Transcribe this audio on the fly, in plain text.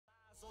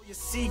Your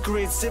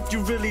secrets, if you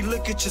really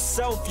look at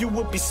yourself, you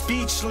would be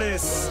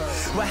speechless.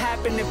 What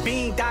happened to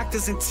being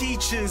doctors and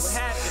teachers?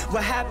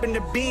 What happened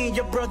to being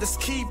your brother's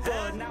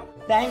keeper?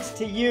 Thanks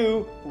to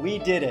you, we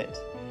did it.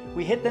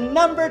 We hit the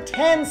number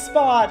 10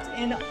 spot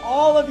in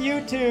all of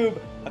YouTube.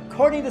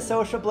 According to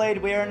Social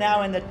Blade, we are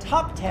now in the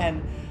top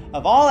 10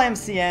 of all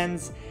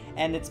MCNs,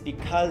 and it's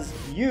because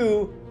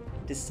you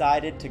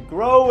decided to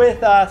grow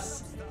with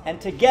us.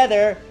 And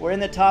together, we're in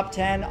the top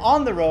 10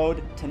 on the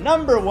road to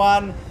number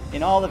 1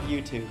 in all of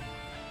YouTube.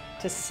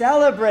 To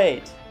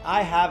celebrate,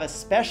 I have a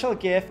special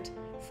gift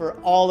for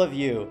all of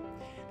you.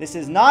 This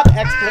is not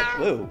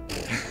XSplit.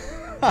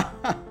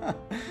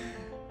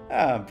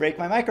 Whoa. Break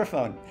my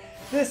microphone.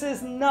 This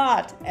is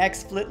not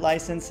XSplit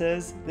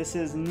licenses. This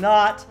is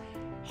not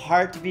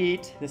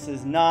Heartbeat. This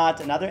is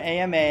not another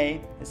AMA.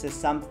 This is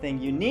something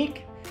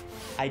unique.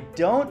 I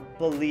don't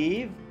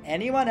believe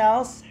anyone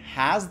else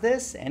has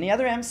this, any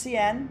other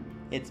MCN.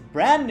 It's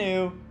brand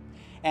new,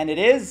 and it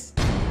is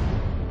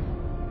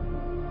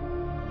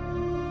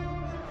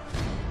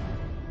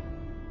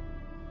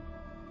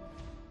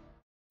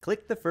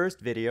click the first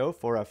video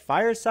for a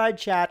fireside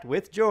chat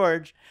with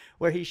George,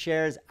 where he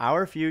shares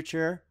our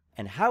future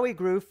and how he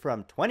grew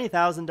from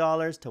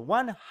 $20,000 to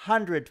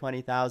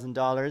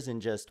 $120,000 in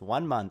just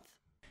 1 month.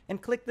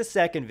 And click the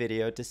second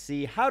video to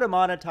see how to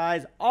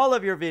monetize all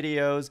of your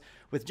videos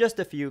with just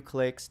a few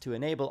clicks to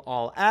enable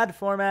all ad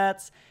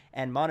formats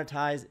and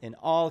monetize in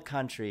all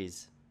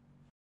countries.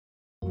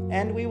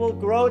 And we will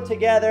grow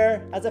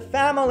together as a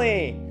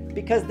family,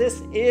 because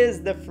this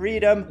is the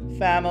Freedom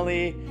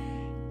Family.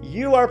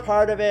 You are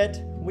part of it,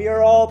 we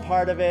are all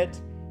part of it,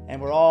 and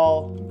we're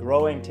all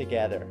growing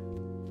together.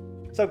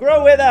 So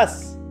grow with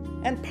us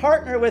and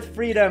partner with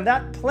Freedom.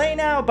 That Play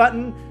Now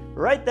button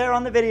right there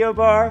on the video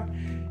bar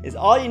is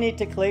all you need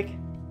to click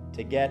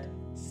to get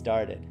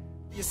started.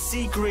 Your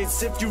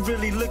secrets, if you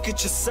really look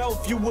at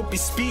yourself, you would be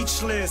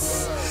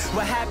speechless.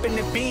 What happened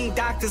to being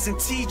doctors and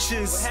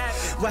teachers?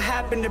 What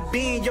happened to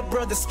being your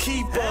brother's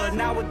keeper?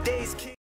 Nowadays